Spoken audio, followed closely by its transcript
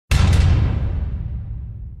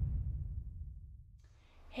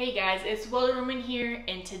Hey guys, it's Willow Roman here,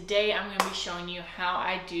 and today I'm going to be showing you how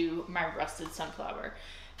I do my rusted sunflower.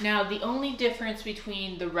 Now, the only difference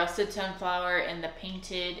between the rusted sunflower and the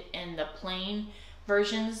painted and the plain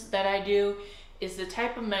versions that I do is the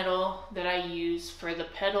type of metal that I use for the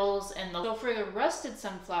petals and the... So for the rusted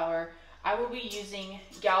sunflower, I will be using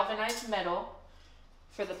galvanized metal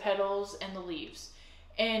for the petals and the leaves.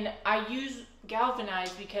 And I use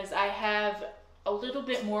galvanized because I have a little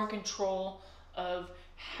bit more control of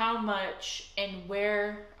how much and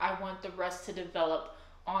where I want the rust to develop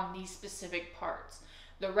on these specific parts.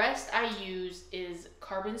 The rest I use is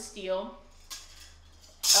carbon steel,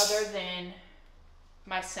 other than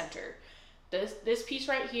my center. This piece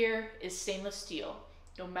right here is stainless steel.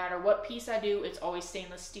 No matter what piece I do, it's always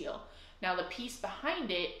stainless steel. Now the piece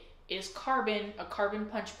behind it is a carbon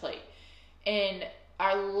punch plate. And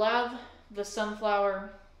I love the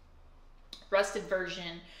sunflower rusted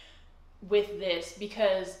version with this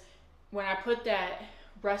because when I put that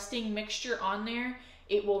rusting mixture on there,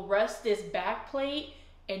 it will rust this back plate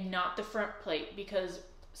and not the front plate because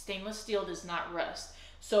stainless steel does not rust.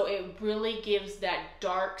 So it really gives that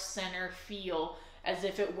dark center feel as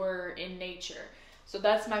if it were in nature. So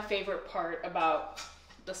that's my favorite part about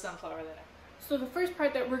the sunflower that I... So the first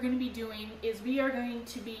part that we're going to be doing is we are going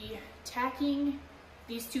to be tacking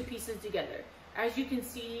these two pieces together. As you can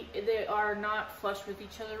see, they are not flush with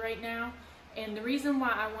each other right now. And the reason why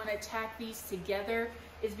I want to tack these together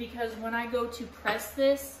is because when I go to press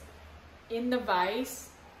this in the vise,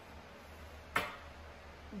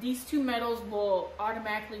 these two metals will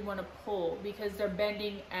automatically want to pull because they're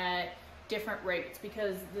bending at different rates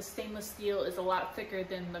because the stainless steel is a lot thicker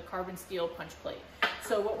than the carbon steel punch plate.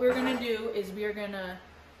 So what we're going to do is we're going to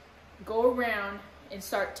go around and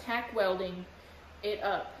start tack welding it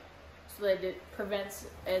up so that it prevents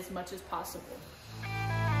as much as possible.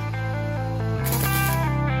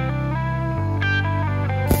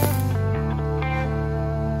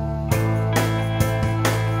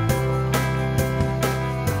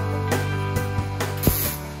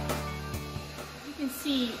 You can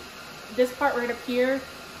see this part right up here,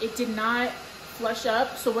 it did not flush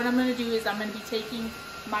up. So what I'm going to do is I'm going to be taking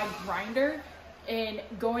my grinder and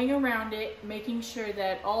going around it, making sure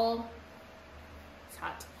that all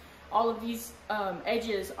of these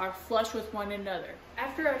edges are flush with one another.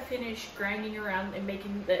 After I finish grinding around and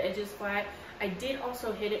making the edges flat, I did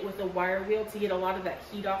also hit it with a wire wheel to get a lot of that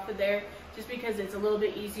heat off of there, just because it's a little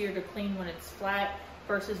bit easier to clean when it's flat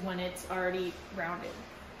versus when it's already rounded.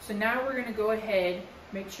 So now we're gonna go ahead,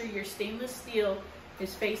 make sure your stainless steel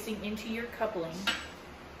is facing into your coupling,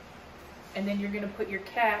 and then you're gonna put your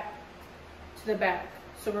cap to the back.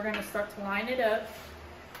 So we're gonna start to line it up.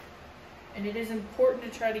 And it is important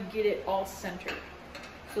to try to get it all centered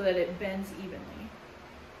so that it bends evenly.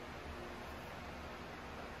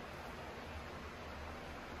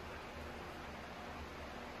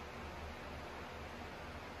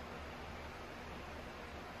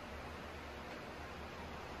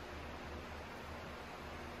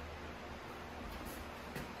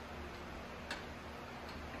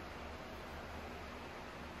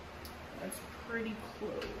 That's pretty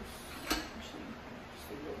close. Actually, just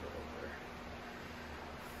a little bit over.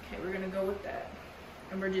 Okay, we're gonna go with that.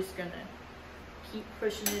 And we're just gonna keep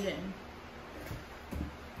pushing it in.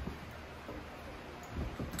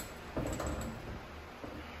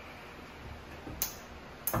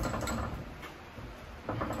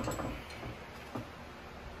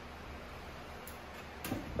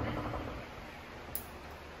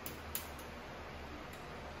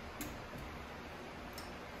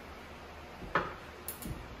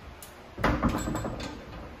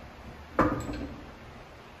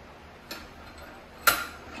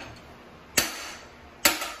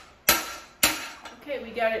 Okay,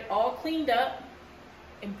 we got it all cleaned up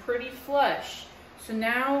and pretty flush. So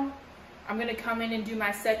now I'm gonna come in and do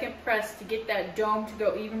my second press to get that dome to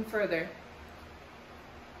go even further.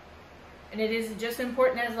 And it is just as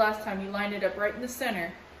important as last time. You lined it up right in the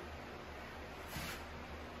center.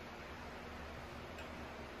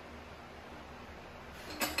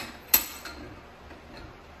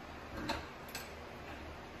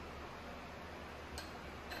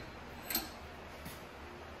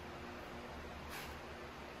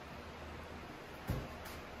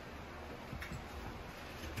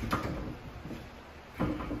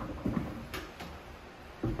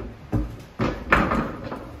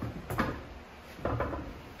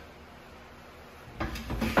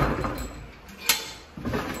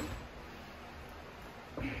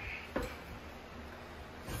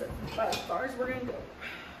 About as far as we're gonna go.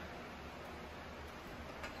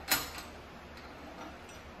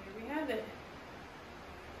 Here we have it.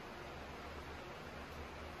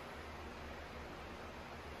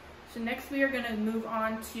 So next we are going to move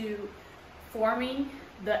on to forming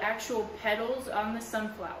the actual petals on the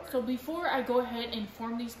sunflower. So before I go ahead and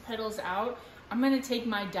form these petals out, I'm going to take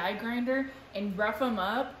my die grinder and rough them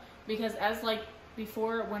up, because as like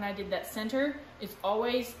before when I did that center, it's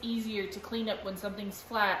always easier to clean up when something's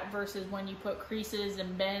flat versus when you put creases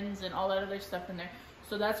and bends and all that other stuff in there.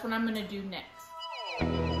 So that's what I'm going to do next.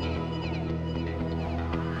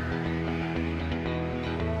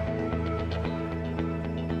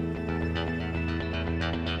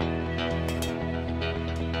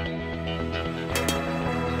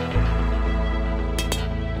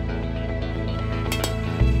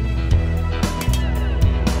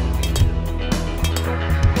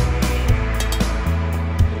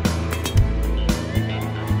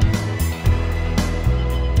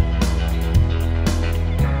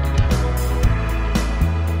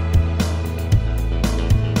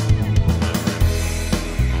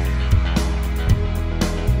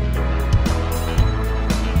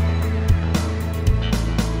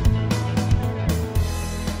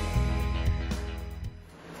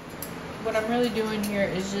 What I'm really doing here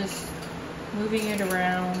is just moving it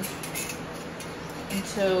around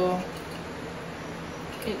until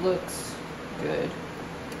it looks good.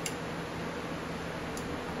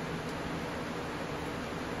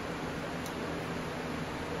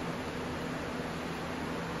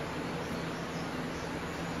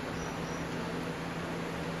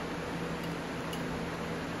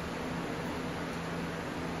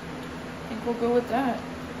 I think we'll go with that.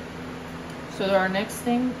 So our next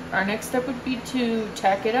step would be to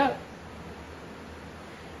tack it up.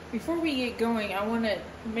 Before we get going, I want to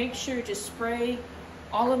make sure to spray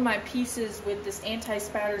all of my pieces with this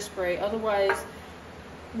anti-spatter spray. Otherwise,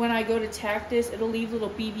 when I go to tack this, it'll leave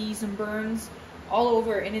little BBs and burns all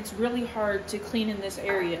over, and it's really hard to clean in this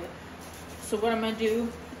area. So what I'm going to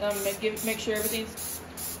do, I'm going to make sure everything's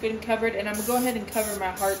good and covered, and I'm going to go ahead and cover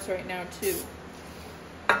my hearts right now too.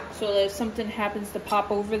 So that if something happens to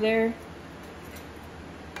pop over there,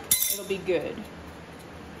 it'll be good.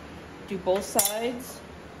 Do both sides.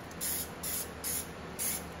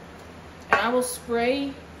 And I will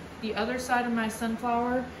spray the other side of my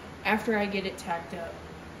sunflower after I get it tacked up,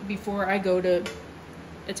 before I go to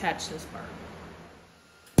attach this part.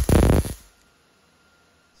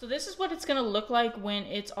 So this is what it's gonna look like when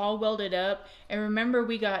it's all welded up. And remember,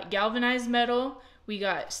 we got galvanized metal, we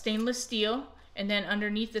got stainless steel, and then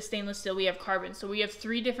underneath the stainless steel we have carbon. So we have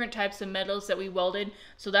 3 different types of metals that we welded.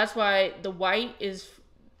 So that's why the white is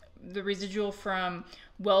the residual from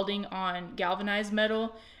welding on galvanized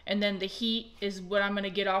metal, and then the heat is what I'm going to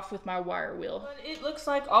get off with my wire wheel. But it looks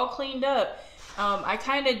like all cleaned up. I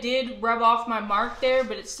kind of did rub off my mark there,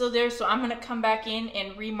 but it's still there, so I'm going to come back in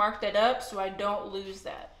and remark that up so I don't lose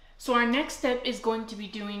that. So our next step is going to be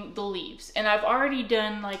doing the leaves, and I've already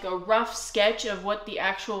done like a rough sketch of what the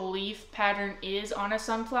actual leaf pattern is on a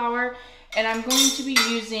sunflower, and I'm going to be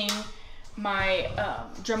using my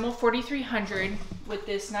Dremel 4300 with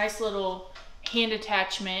this nice little hand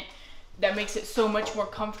attachment that makes it so much more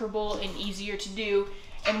comfortable and easier to do.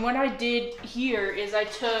 And what I did here is I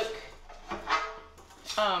took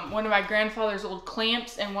one of my grandfather's old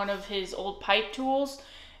clamps and one of his old pipe tools,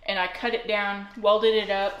 and I cut it down, welded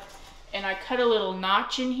it up, and I cut a little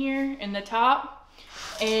notch in here in the top,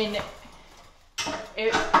 and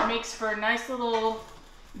it makes for a nice little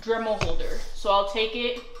Dremel holder. So I'll take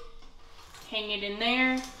it, hang it in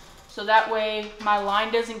there, so that way my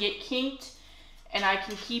line doesn't get kinked and I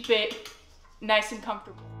can keep it nice and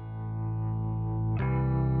comfortable.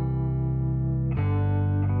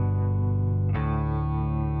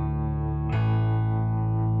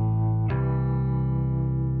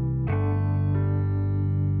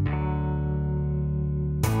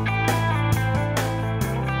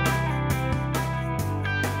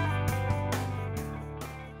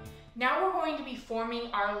 Now we're going to be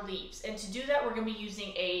forming our leaves, and to do that we're going to be using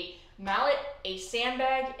a mallet, a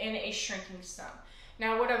sandbag, and a shrinking stump.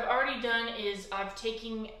 Now what I've already done is I've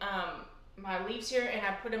taken my leaves here and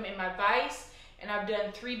I put them in my vise, and I've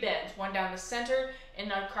done 3 bends, one down the center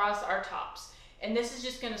and across our tops. And this is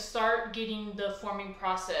just going to start getting the forming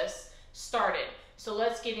process started. So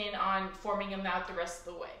let's get in on forming them out the rest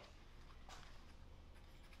of the way.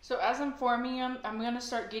 So as I'm forming them, I'm going to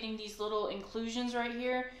start getting these little inclusions right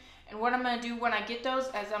here. And what I'm going to do when I get those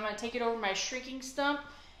is I'm going to take it over my shrinking stump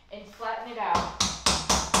and flatten it out.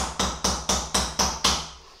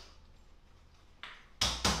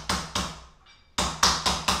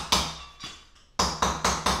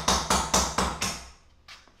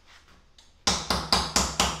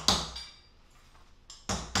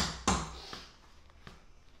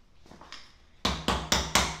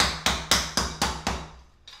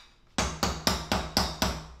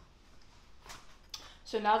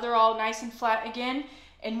 So now they're all nice and flat again.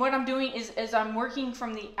 And what I'm doing is I'm working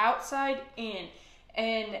from the outside in.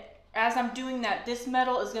 And as I'm doing that, this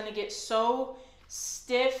metal is gonna get so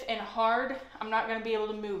stiff and hard, I'm not gonna be able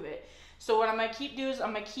to move it. So what I'm gonna keep doing is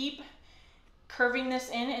I'm gonna keep curving this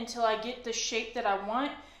in until I get the shape that I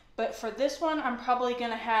want. But for this one, I'm probably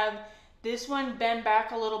gonna have this one bend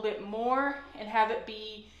back a little bit more and have it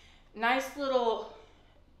be nice little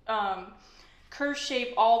curve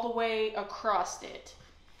shape all the way across it.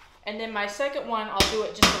 And then my second one, I'll do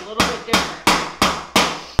it just a little bit different.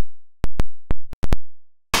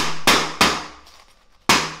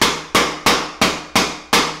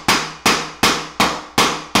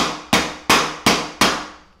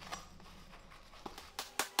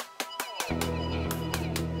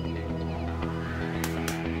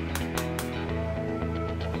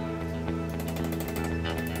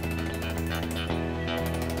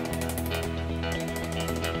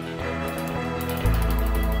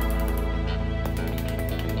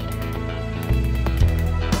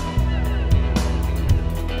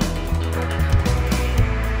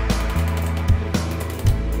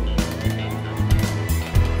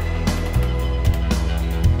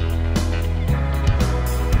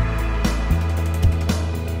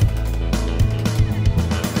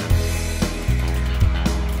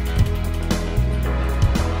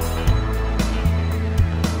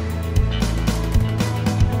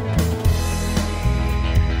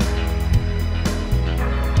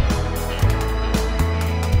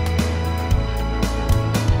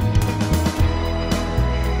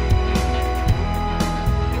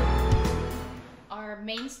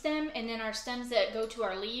 Main stem and then our stems that go to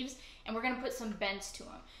our leaves, and we're going to put some bends to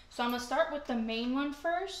them. So I'm going to start with the main one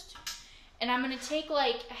first, and I'm going to take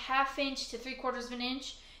like a 1/2 inch to 3/4 of an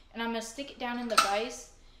inch, and I'm going to stick it down in the vise,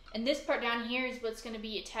 and this part down here is what's going to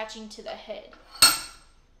be attaching to the head.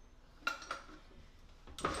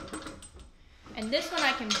 And this one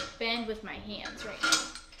I can bend with my hands right now.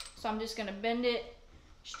 So I'm just going to bend it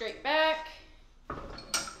straight back,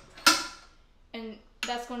 and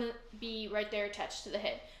that's going to be right there attached to the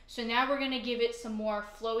head. So now we're going to give it some more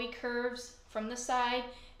flowy curves from the side,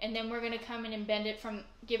 and then we're going to come in and bend it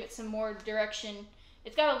give it some more direction.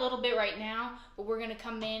 It's got a little bit right now, but we're going to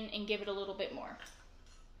come in and give it a little bit more.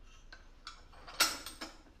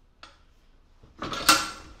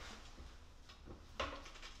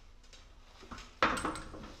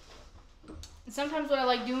 And sometimes what I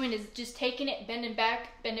like doing is just taking it, bend it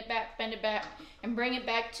back, bend it back, bend it back, and bring it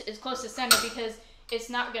back to as close to center, because it's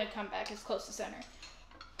not going to come back as close to center,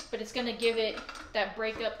 but it's going to give it that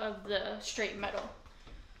breakup of the straight metal.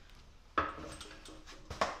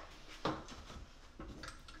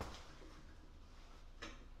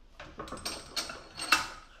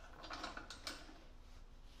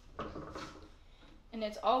 And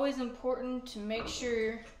it's always important to make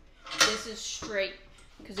sure this is straight,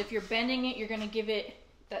 because if you're bending it, you're going to give it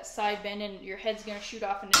that side bend and your head's going to shoot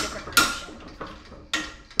off in a different direction.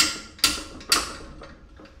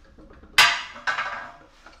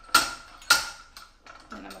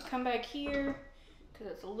 Come back here because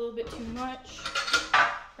it's a little bit too much.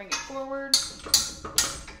 Bring it forward.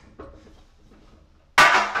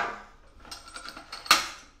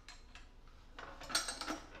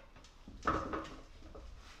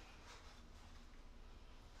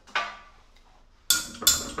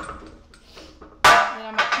 Then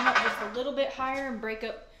I'm going to come up just a little bit higher and break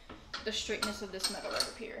up the straightness of this metal right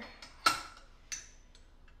up here.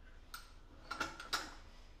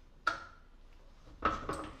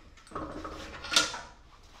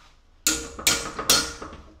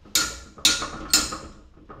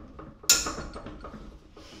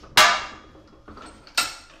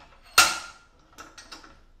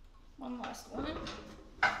 One last one.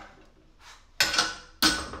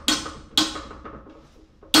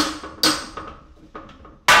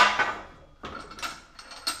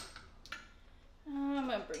 I'm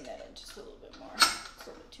going to bring that in just a little bit more. It's a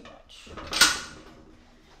little bit too much.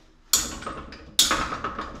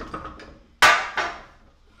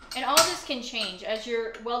 And all this can change. As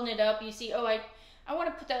you're welding it up, you see, oh, I want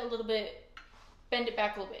to put that a little bit, bend it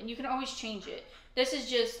back a little bit. And you can always change it. This is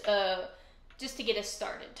just to get us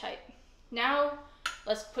started type. Now,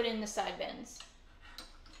 let's put in the side bends.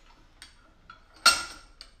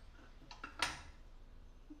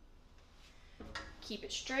 Keep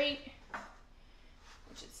it straight,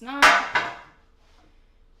 which it's not.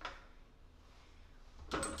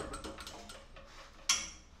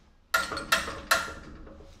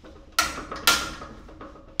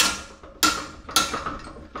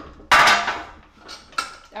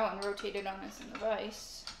 That one rotated on us in the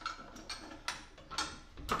vise,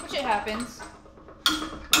 which it happens.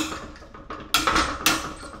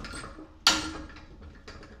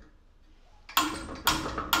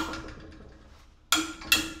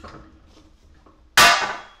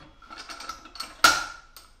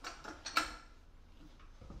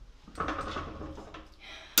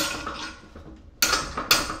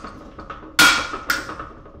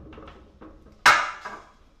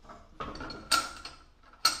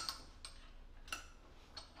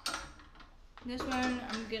 This one,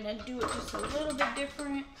 I'm gonna do it just a little bit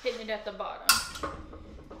different, hitting it at the bottom.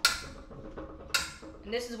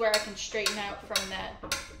 And this is where I can straighten out from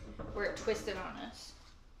that, where it twisted on us.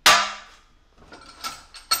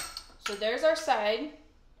 So there's our side,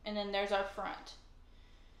 and then there's our front.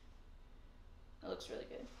 That looks really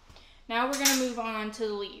good. Now we're gonna move on to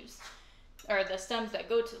the leaves, or the stems that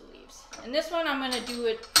go to the leaves. And this one, I'm not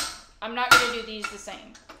gonna do these the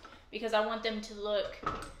same, because I want them to look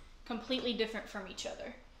completely different from each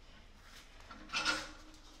other.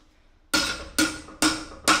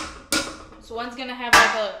 So one's gonna have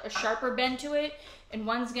like a sharper bend to it, and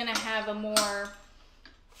one's gonna have a more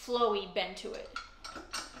flowy bend to it.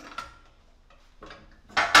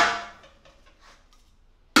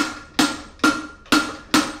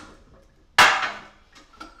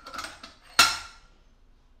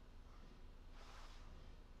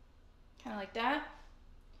 Kind of like that.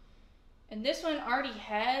 And this one already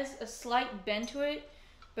has a slight bend to it,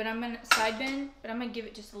 but side bend, but I'm gonna give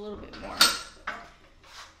it just a little bit more.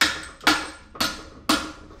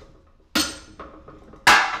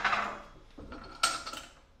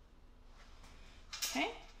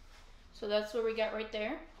 Okay, so that's what we got right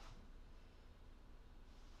there.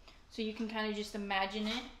 So you can kind of just imagine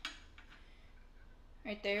it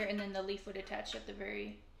right there, and then the leaf would attach at the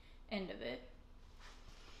very end of it.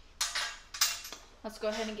 Let's go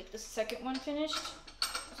ahead and get the second one finished.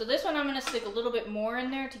 So this one I'm gonna stick a little bit more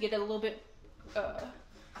in there to get a little bit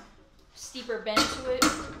steeper bend to it.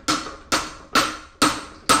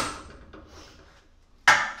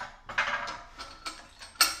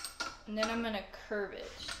 And then I'm gonna curve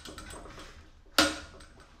it.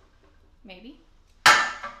 Maybe.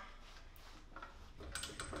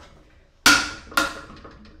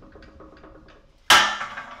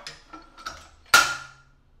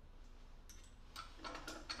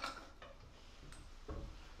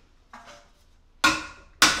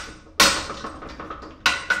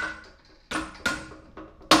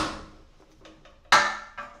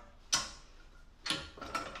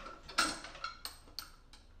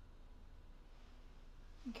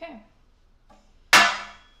 Okay.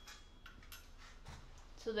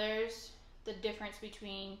 So there's the difference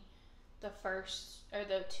between the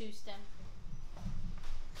two stems.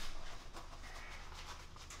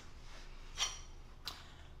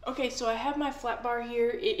 Okay, so I have my flat bar here.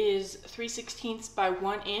 It is 3/16 by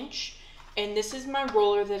 1 inch, and this is my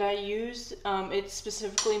roller that I use. It's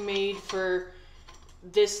specifically made for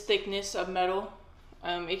this thickness of metal.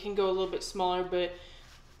 It can go a little bit smaller, but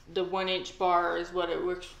the 1 inch bar is what it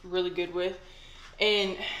works really good with.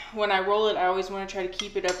 And when I roll it, I always want to try to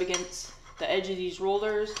keep it up against the edge of these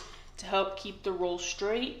rollers to help keep the roll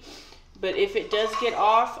straight. But if it does get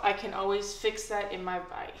off, I can always fix that in my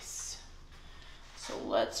vise. So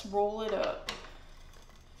let's roll it up.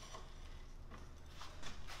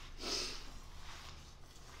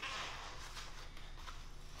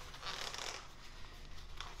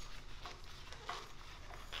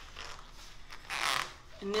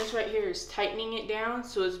 And this right here is tightening it down,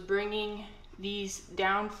 so it's bringing these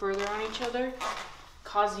down further on each other,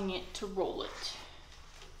 causing it to roll it.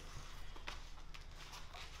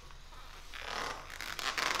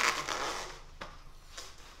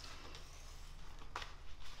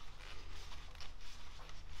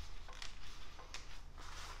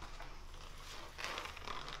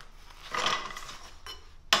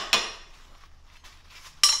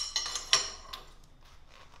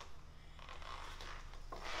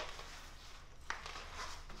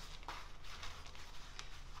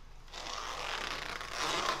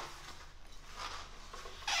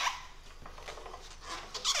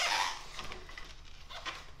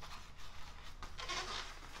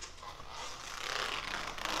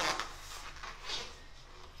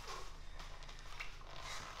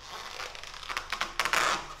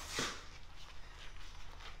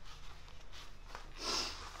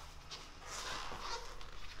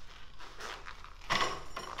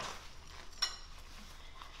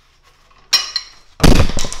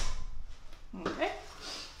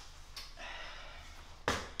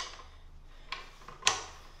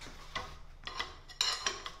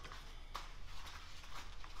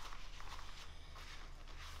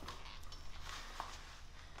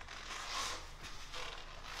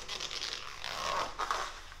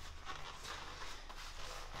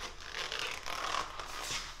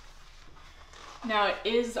 Now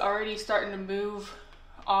it is already starting to move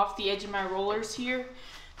off the edge of my rollers here,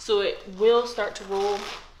 so it will start to roll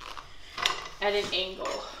at an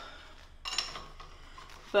angle.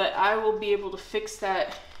 But I will be able to fix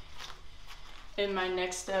that in my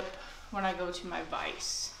next step when I go to my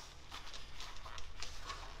vise.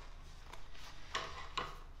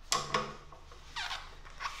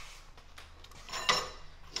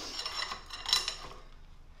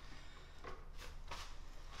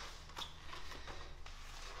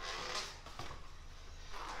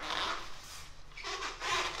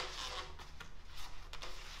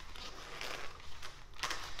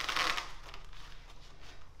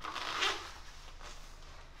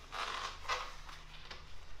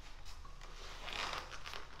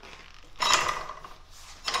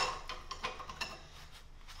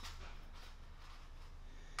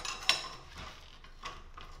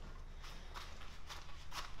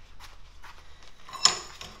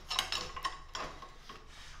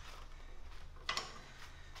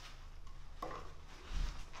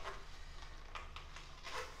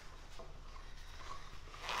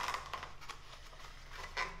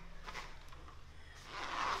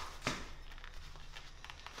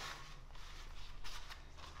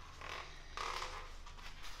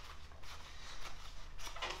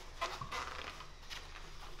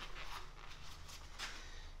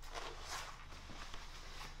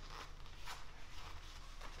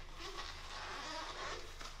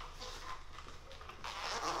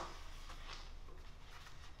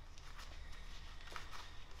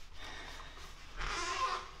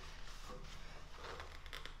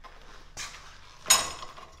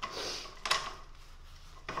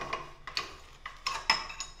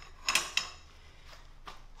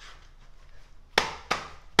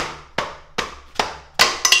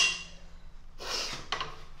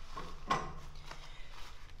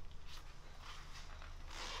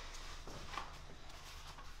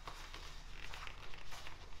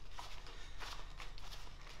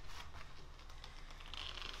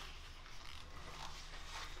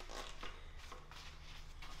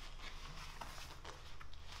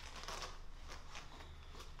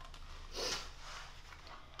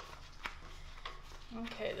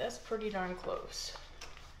 Okay, that's pretty darn close.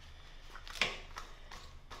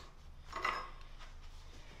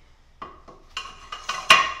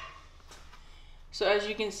 So as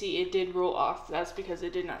you can see, it did roll off. That's because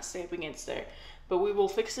it did not stay up against there. But we will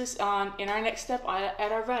fix this in our next step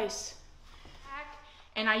at our vise.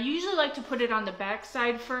 And I usually like to put it on the back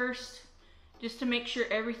side first, just to make sure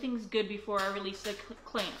everything's good before I release the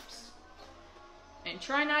clamps. And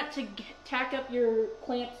try not to tack up your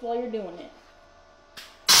clamps while you're doing it.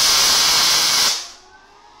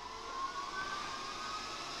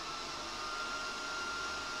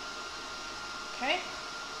 Okay.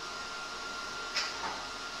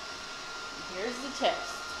 Here's the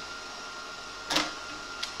test.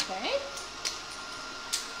 Okay.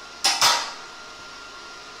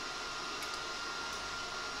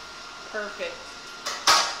 Perfect.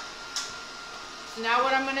 So now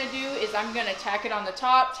what I'm going to do is I'm going to tack it on the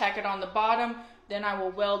top, tack it on the bottom, then I will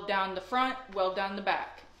weld down the front, weld down the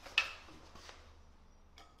back.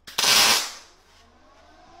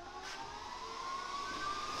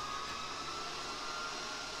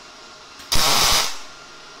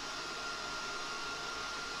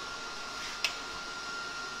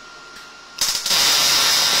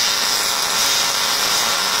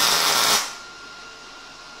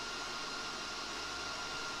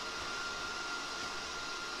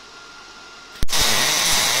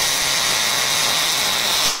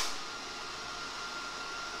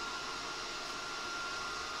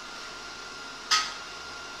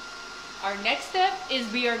 Our next step is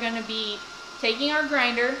we are going to be taking our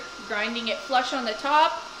grinder, grinding it flush on the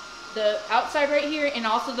top, the outside right here, and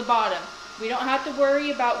also the bottom. We don't have to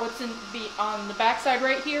worry about what's on the back side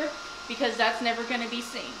right here because that's never going to be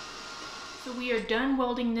seen. So we are done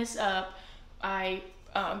welding this up. I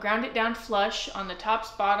ground it down flush on the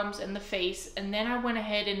tops, bottoms, and the face, and then I went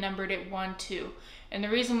ahead and numbered it 1, 2. And the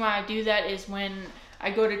reason why I do that is when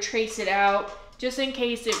I go to trace it out, just in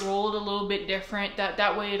case it rolled a little bit different,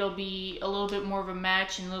 that way it'll be a little bit more of a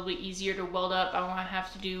match and a little bit easier to weld up. I won't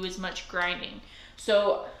have to do as much grinding.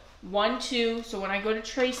 So 1, 2, so when I go to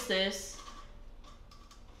trace this,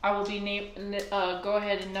 I will be go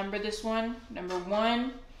ahead and number this one. Number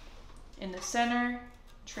 1 in the center,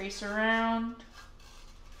 trace around.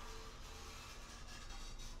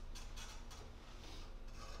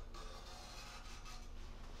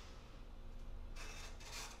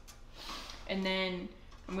 And then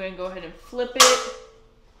I'm going to go ahead and flip it.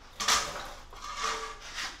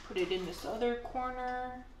 Put it in this other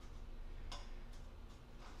corner.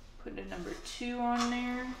 Put a number 2 on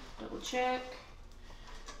there, double check.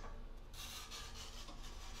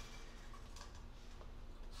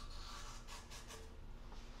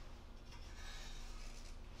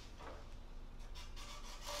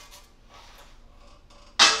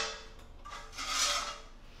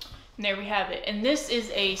 And there we have it. And this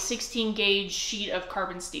is a 16 gauge sheet of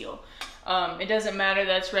carbon steel. It doesn't matter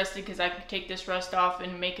that it's rusted because I can take this rust off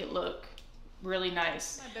and make it look really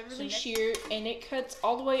nice. My Beverly shear, and it cuts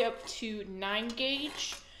all the way up to 9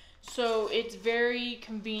 gauge. So it's very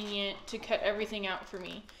convenient to cut everything out for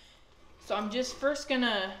me. So I'm just first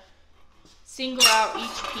gonna single out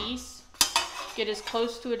each piece, get as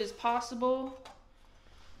close to it as possible.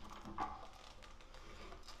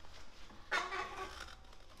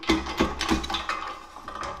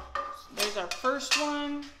 There's our first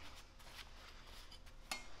one.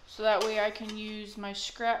 So that way I can use my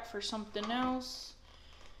scrap for something else.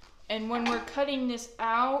 And when we're cutting this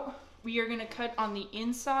out, we are going to cut on the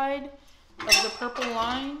inside of the purple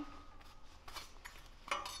line.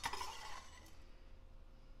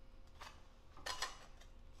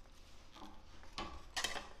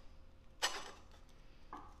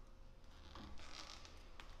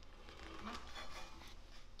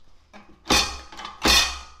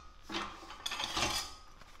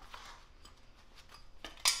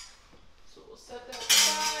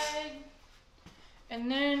 And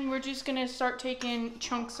then we're just gonna start taking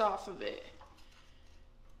chunks off of it.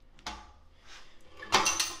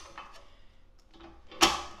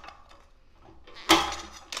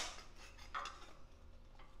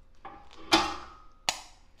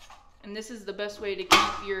 And this is the best way to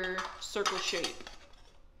keep your circle shape.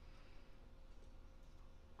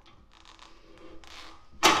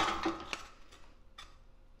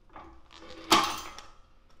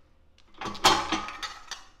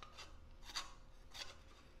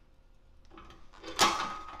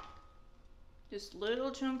 Just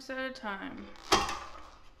little chunks at a time.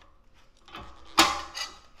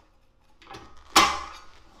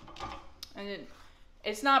 And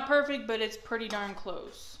it's not perfect, but it's pretty darn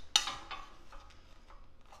close.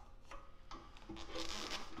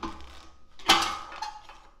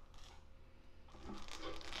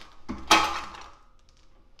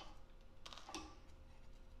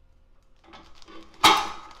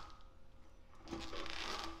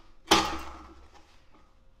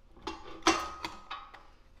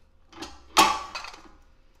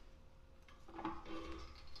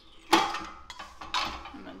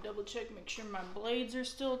 Double check, make sure my blades are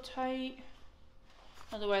still tight.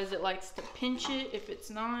 Otherwise it likes to pinch it if it's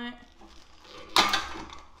not.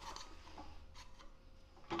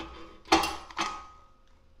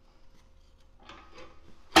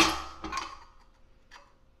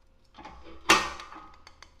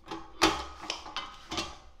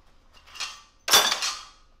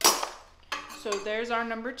 So there's our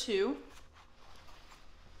number 2.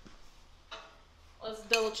 Let's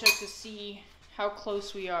double check to see how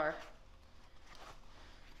close we are.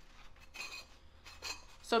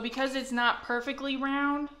 So because it's not perfectly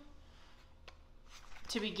round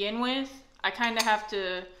to begin with, I kind of have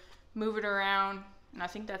to move it around, and I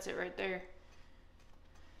think that's it right there,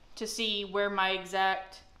 to see where my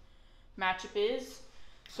exact matchup is.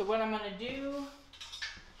 So what I'm gonna do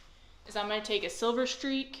is I'm gonna take a silver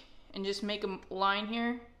streak and just make a line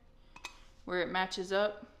here where it matches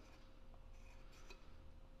up.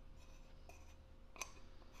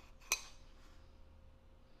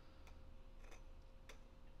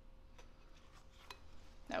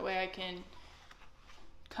 That way I can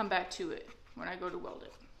come back to it when I go to weld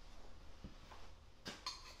it.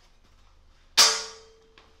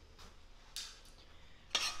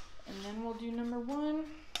 And then we'll do number 1.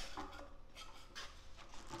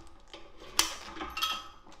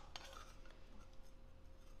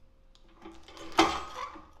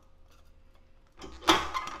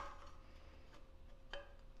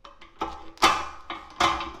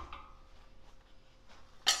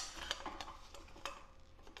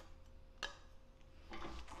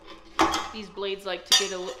 These blades like to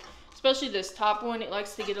get especially this top one, it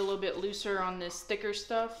likes to get a little bit looser on this thicker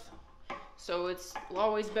stuff. So it's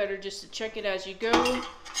always better just to check it as you go.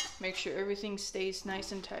 Make sure everything stays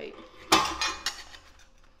nice and tight.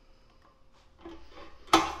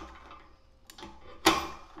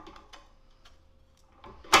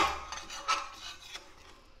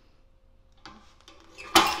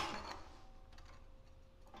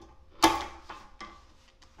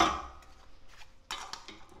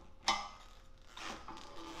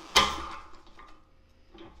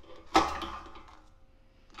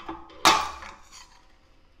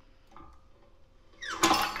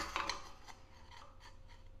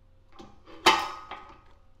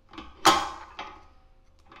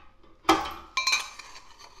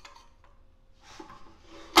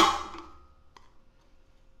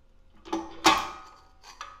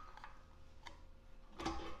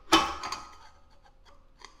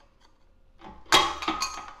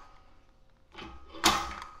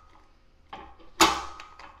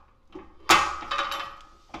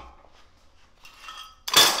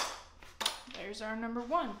 there's our number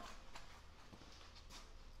 1.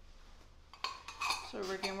 So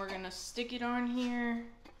again, we're gonna stick it on here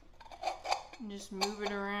and just move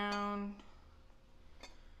it around.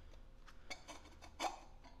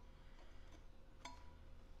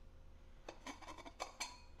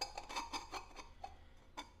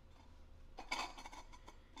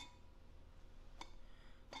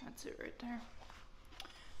 That's it right there.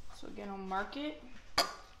 So again, I'll mark it.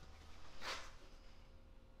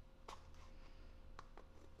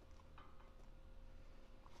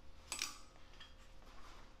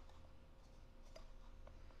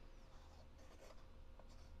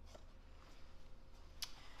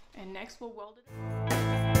 And next we'll weld it.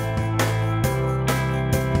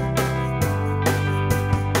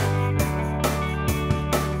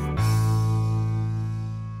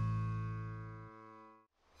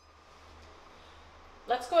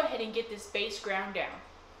 Let's go ahead and get this base ground down.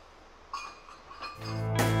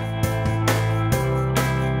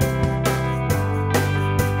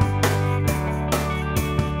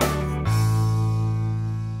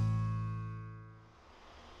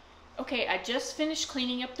 Okay, I just finished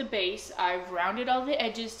cleaning up the base. I've rounded all the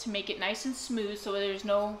edges to make it nice and smooth so there's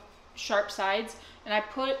no sharp sides. And I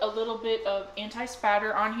put a little bit of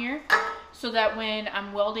anti-spatter on here so that when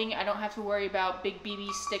I'm welding, I don't have to worry about big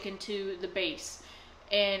BBs sticking to the base.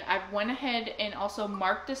 And I went ahead and also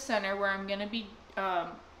marked the center where I'm gonna be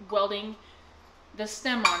welding the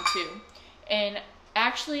stem onto. And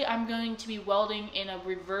actually, I'm going to be welding in a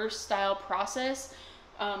reverse style process.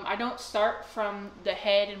 I don't start from the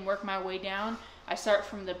head and work my way down. I start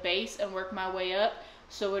from the base and work my way up.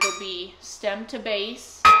 So it'll be stem to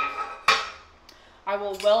base. I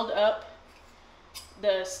will weld up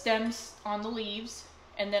the stems on the leaves,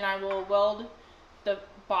 and then I will weld the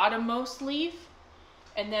bottommost leaf,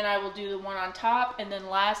 and then I will do the one on top, and then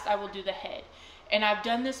last I will do the head. And I've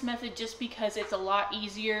done this method just because it's a lot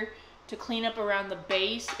easier to clean up around the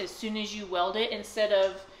base as soon as you weld it, instead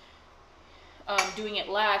of doing it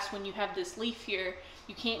last. When you have this leaf here,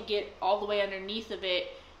 you can't get all the way underneath of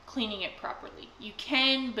it cleaning it properly. You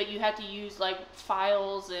can, but you have to use like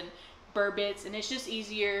files and burr bits, and it's just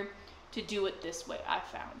easier to do it this way, I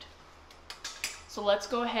found. So let's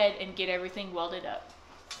go ahead and get everything welded up.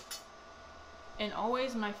 And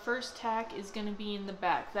always my first tack is going to be in the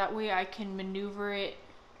back. That way I can maneuver it,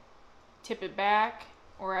 tip it back,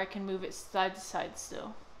 or I can move it side to side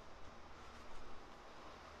still.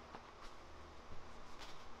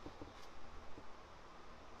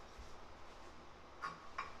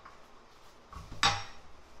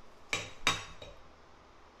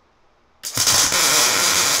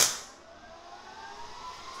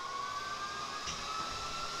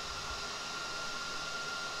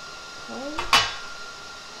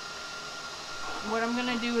 What I'm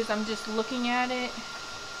gonna do is I'm just looking at it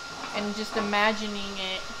and just imagining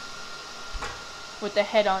it with the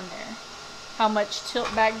head on there. How much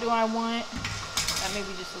tilt back do I want? That may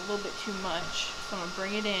be just a little bit too much. So I'm gonna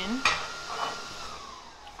bring it in.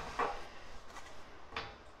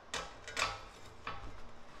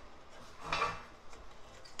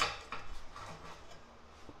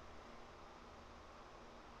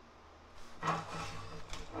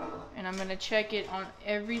 And I'm gonna check it on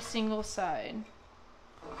every single side.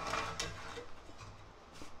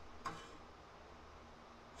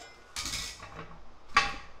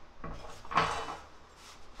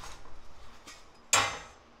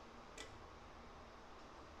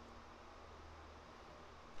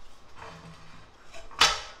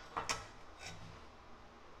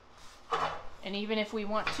 And even if we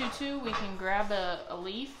want to, we can grab a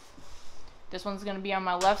leaf. This one's gonna be on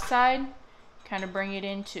my left side. Kind of bring it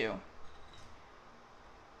in too.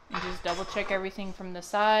 And just double check everything from the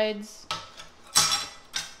sides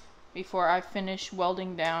before I finish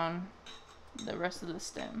welding down the rest of the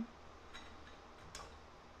stem.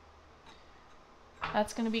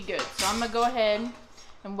 That's gonna be good. So I'm gonna go ahead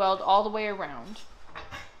and weld all the way around.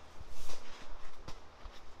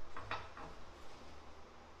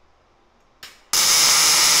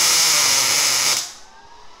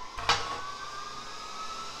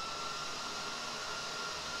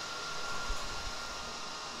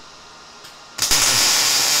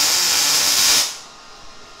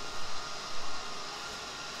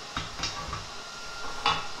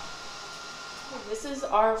 This is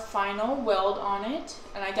our final weld on it,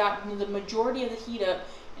 and I got the majority of the heat up.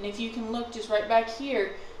 And if you can look just right back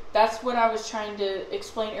here, that's what I was trying to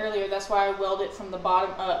explain earlier. That's why I weld it from the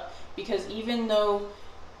bottom up, because even though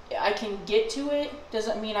I can get to it,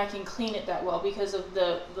 doesn't mean I can clean it that well because of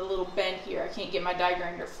the little bend here. I can't get my die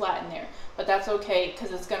grinder flat in there, but that's okay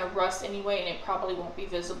because it's going to rust anyway, and it probably won't be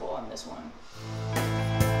visible on this one.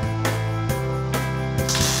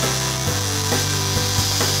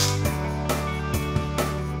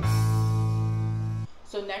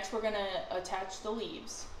 next we're gonna attach the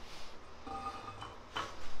leaves.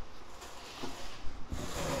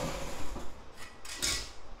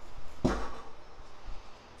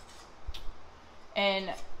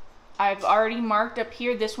 And I've already marked up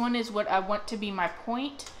here, this one is what I want to be my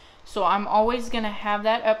point. So I'm always gonna have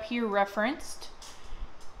that up here referenced.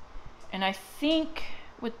 And I think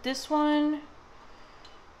with this one,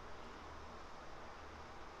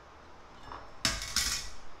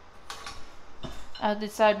 I'll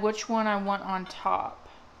decide which one I want on top.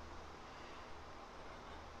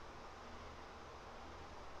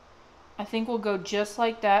 I think we'll go just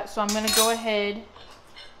like that. So I'm going to go ahead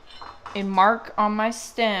and mark on my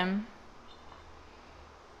stem.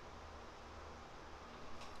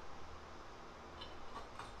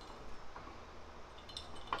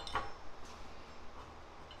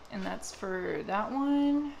 And that's for that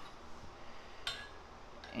one.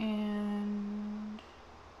 And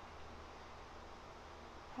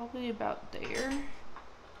probably about there.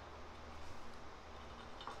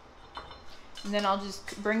 And then I'll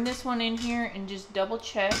just bring this one in here and just double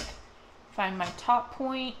check. Find my top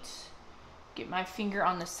point. Get my finger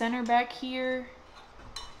on the center back here.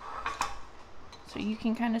 So you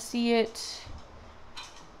can kind of see it.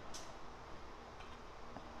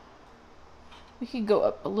 We could go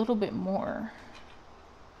up a little bit more.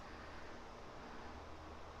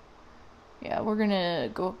 Yeah, we're gonna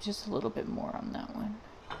go up just a little bit more on that one.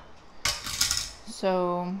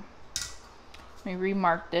 So let me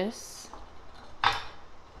remark this.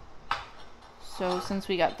 So since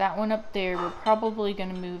we got that one up there, we're probably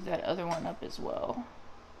gonna move that other one up as well.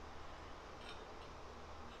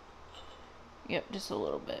 Yep, just a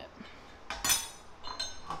little bit.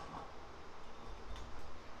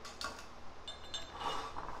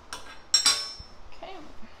 Okay.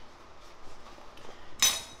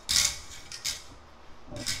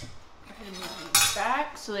 Go ahead and move these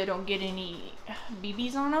back so they don't get any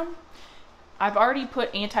BBs on them. I've already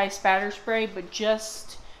put anti-spatter spray, but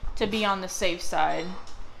just to be on the safe side.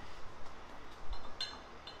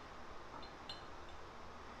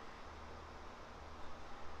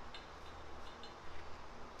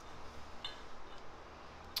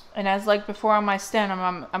 And as like before on my stem,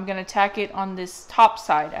 I'm going to tack it on this top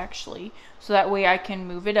side actually. So that way I can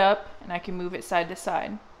move it up and I can move it side to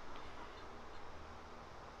side.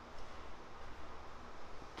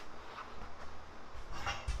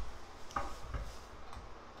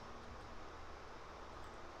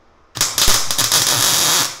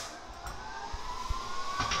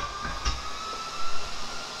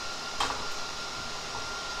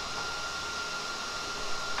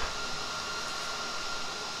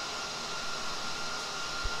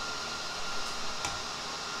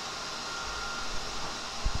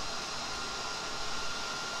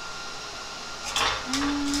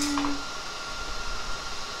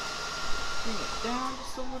 Bring it down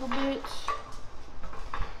just a little bit.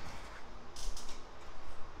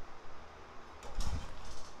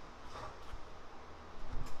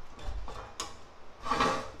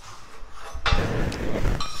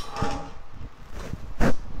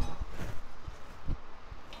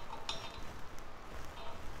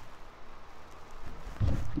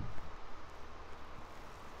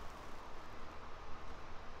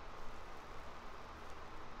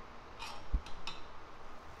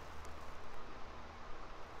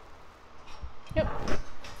 Yep.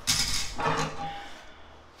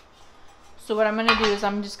 So what I'm going to do is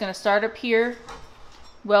I'm just going to start up here,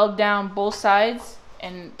 weld down both sides,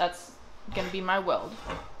 and that's going to be my weld.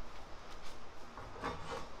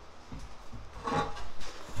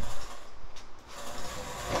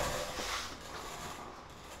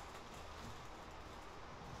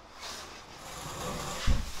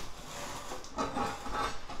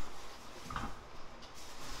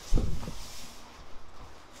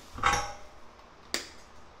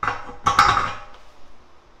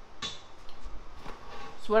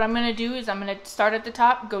 So what I'm going to do is I'm going to start at the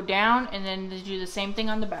top, go down, and then do the same thing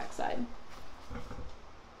on the back side.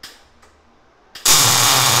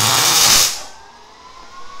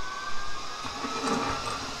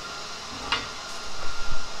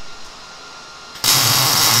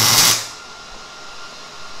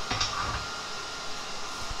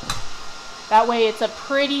 That way it's a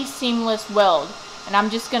pretty seamless weld. And I'm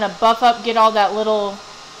just going to buff up, get all that little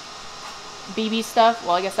BB stuff.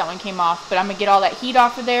 Well, I guess that one came off, but I'm gonna get all that heat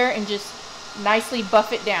off of there and just nicely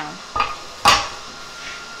buff it down.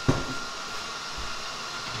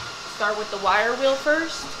 Start with the wire wheel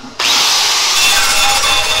first.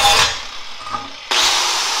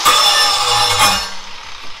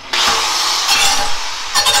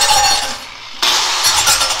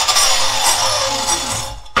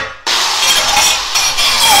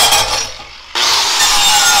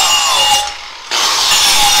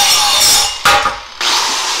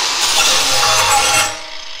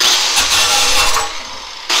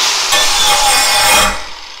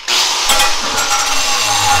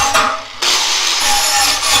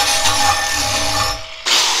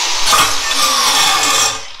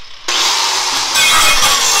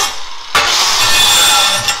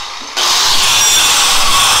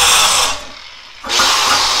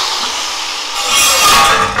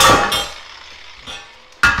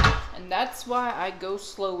 that's why I go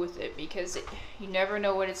slow with it, because you never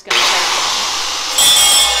know what it's going to take.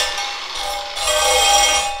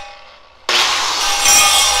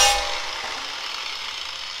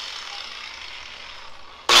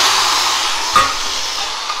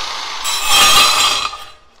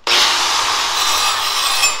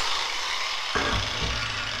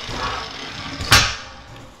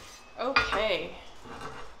 Okay,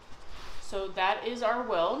 so that is our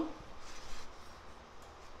weld,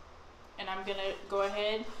 and I'm going to go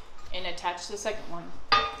ahead and attach the second one.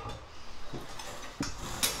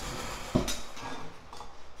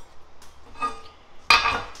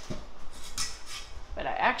 But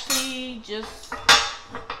I actually just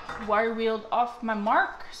wire wheeled off my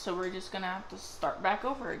mark, so we're just going to have to start back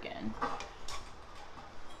over again.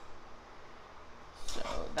 So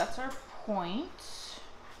that's our point.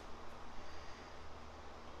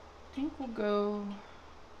 I think we'll go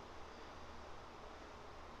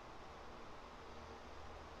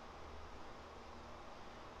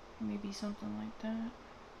maybe something like that.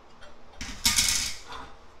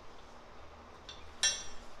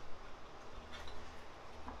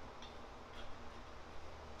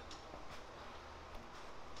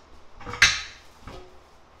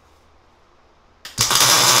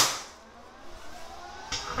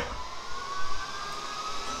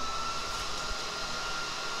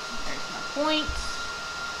 Point.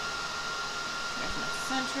 There's my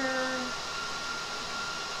center.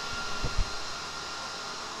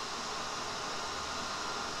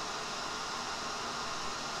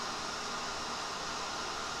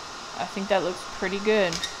 I think that looks pretty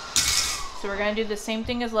good. So we're going to do the same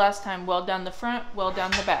thing as last time. Weld down the front, weld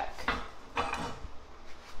down the back.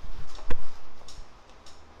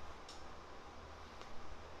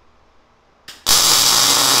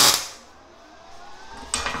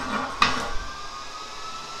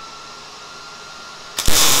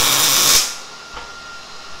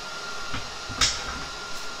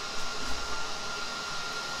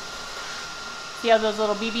 See how those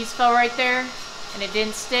little BBs fell right there and it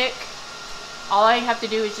didn't stick? All I have to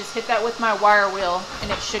do is just hit that with my wire wheel and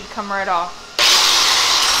it should come right off.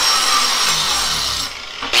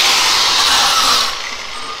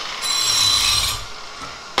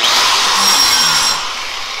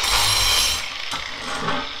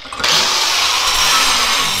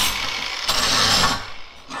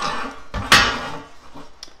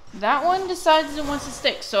 That one decides it wants to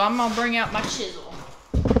stick, so I'm gonna bring out my chisel.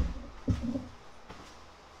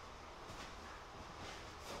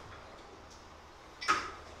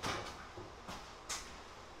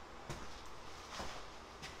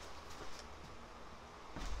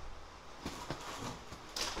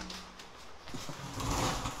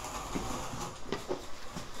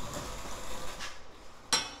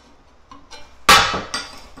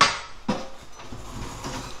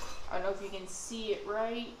 I don't know if you can see it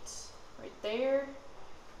right there,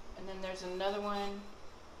 and then there's another one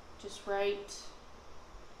just right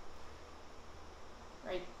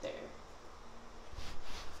there.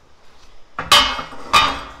 So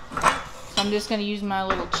I'm just going to use my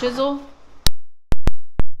little chisel.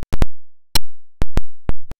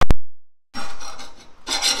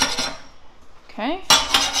 Okay.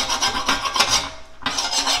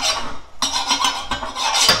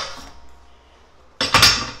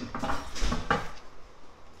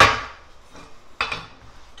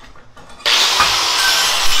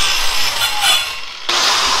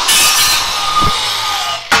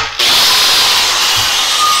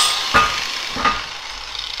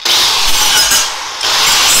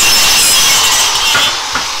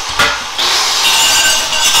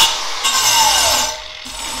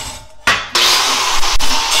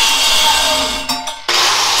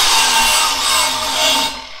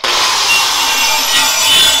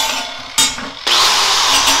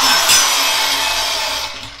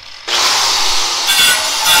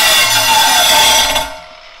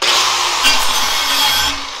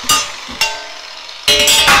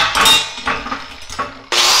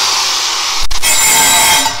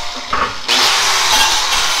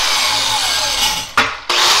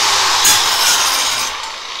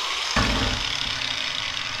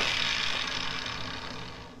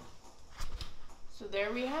 So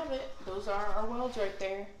there we have it. Those are our welds right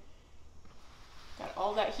there. Got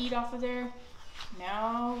all that heat off of there.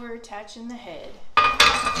 Now we're attaching the head.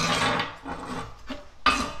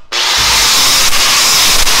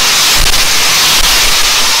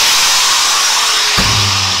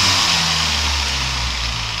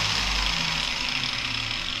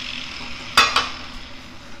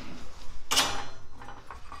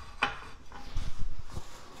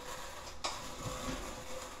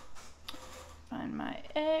 Find my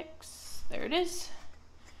X. There it is.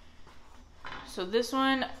 So this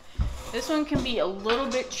one can be a little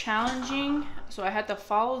bit challenging. So I had to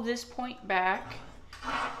follow this point back.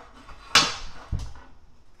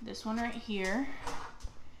 This one right here.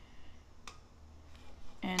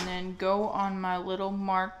 And then go on my little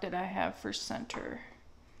mark that I have for center.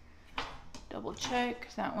 Double check,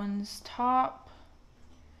 that one's top.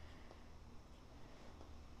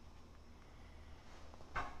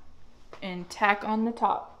 And tack on the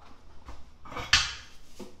top.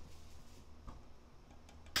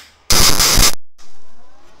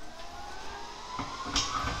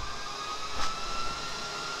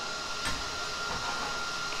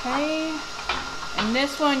 Okay, and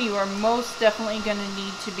this one you are most definitely going to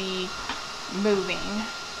need to be moving.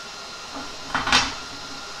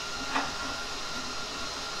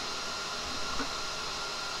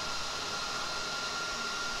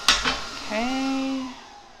 Okay,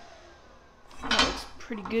 that looks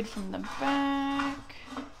pretty good from the back,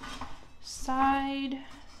 side.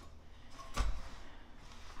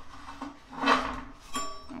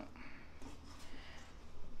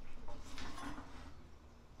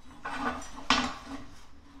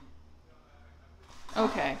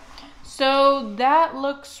 Okay, so that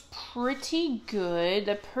looks pretty good.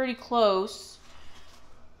 They're pretty close.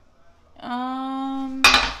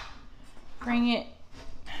 Bring it,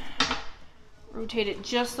 rotate it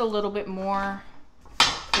just a little bit more.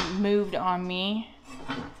 It moved on me.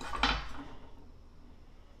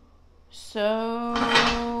 So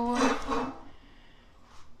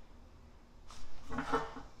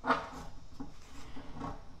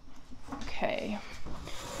okay.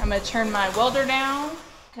 I'm going to turn my welder down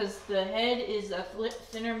because the head is a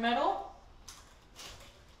thinner metal.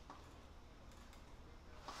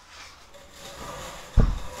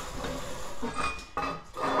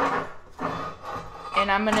 And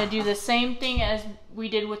I'm going to do the same thing as we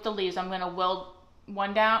did with the leaves. I'm going to weld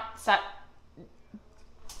one down.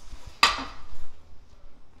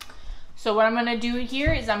 So what I'm going to do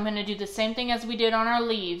here is I'm going to do the same thing as we did on our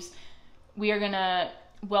leaves. We are going to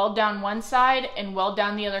weld down one side and weld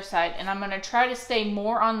down the other side, and I'm going to try to stay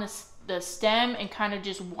more on the stem and kind of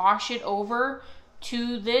just wash it over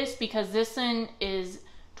to this, because this one is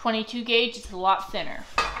 22 gauge. It's a lot thinner.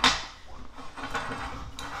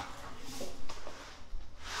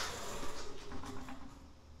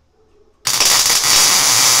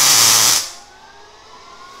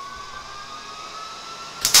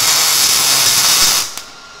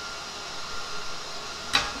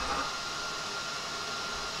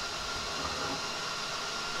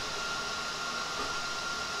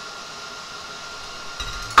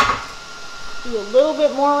 Do a little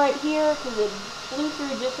bit more right here because it flew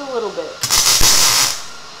through just a little bit.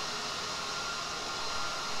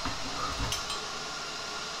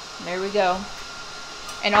 There we go.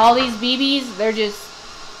 And all these BBs, they're just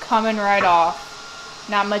coming right off.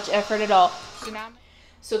 Not much effort at all.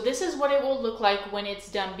 So this is what it will look like when it's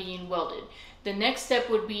done being welded. The next step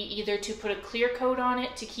would be either to put a clear coat on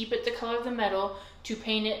it to keep it the color of the metal, to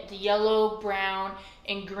paint it the yellow, brown,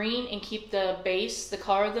 and green and keep the base the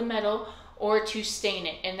color of the metal, or to stain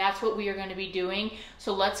it. And that's what we are going to be doing.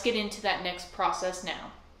 So let's get into that next process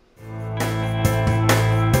now.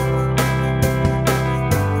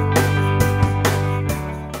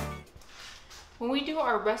 When we do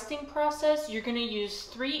our resting process, you're going to use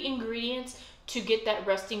 3 ingredients to get that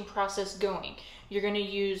resting process going. You're going to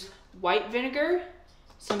use white vinegar,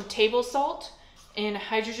 some table salt, and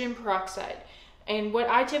hydrogen peroxide. And what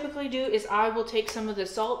I typically do is I will take some of the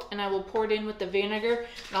salt and I will pour it in with the vinegar,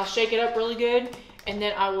 and I'll shake it up really good, and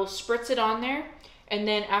then I will spritz it on there. And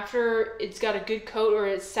then after it's got a good coat, or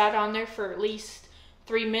it's sat on there for at least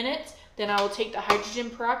 3 minutes, then I will take the hydrogen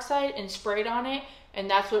peroxide and spray it on it, and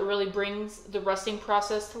that's what really brings the rusting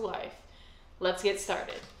process to life. Let's get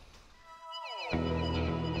started.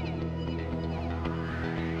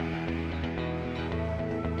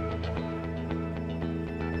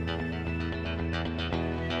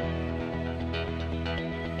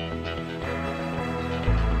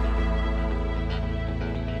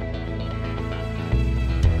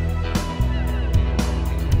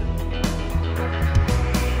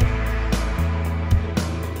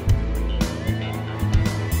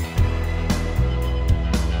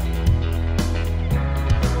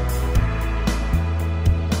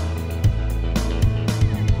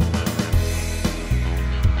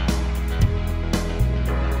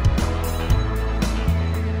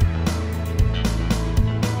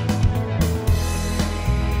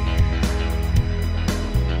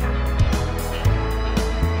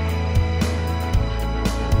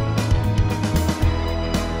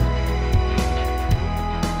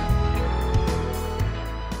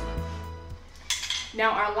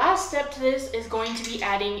 Now our last step to this is going to be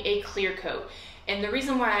adding a clear coat. And the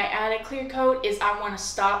reason why I add a clear coat is I want to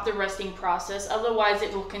stop the rusting process, otherwise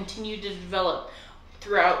it will continue to develop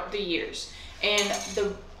throughout the years. And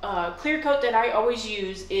the clear coat that I always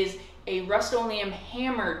use is a Rust-Oleum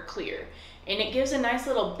hammered clear. And it gives a nice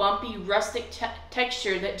little bumpy rustic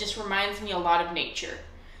texture that just reminds me a lot of nature.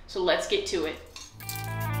 So let's get to it.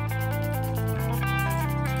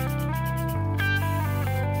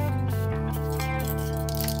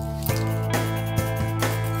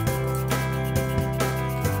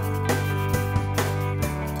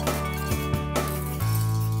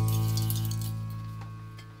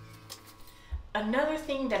 Another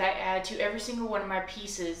thing that I add to every single one of my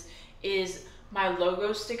pieces is my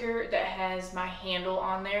logo sticker that has my handle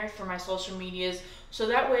on there for my social medias, so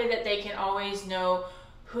that way that they can always know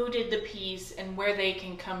who did the piece and where they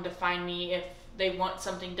can come to find me if they want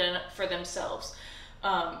something done for themselves.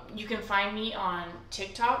 You can find me on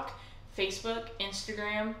TikTok, Facebook,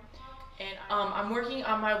 Instagram, and I'm working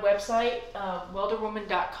on my website,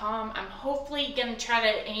 welderwoman.com. I'm hopefully going to try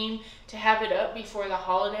to aim to have it up before the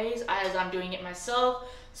holidays, as I'm doing it myself,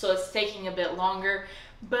 so it's taking a bit longer.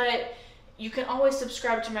 But you can always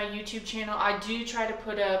subscribe to my YouTube channel. I do try to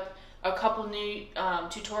put up a couple new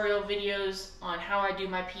tutorial videos on how I do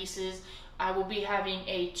my pieces. I will be having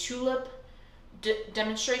a tulip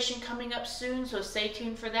demonstration coming up soon, so stay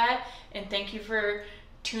tuned for that, and thank you for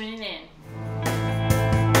tuning in.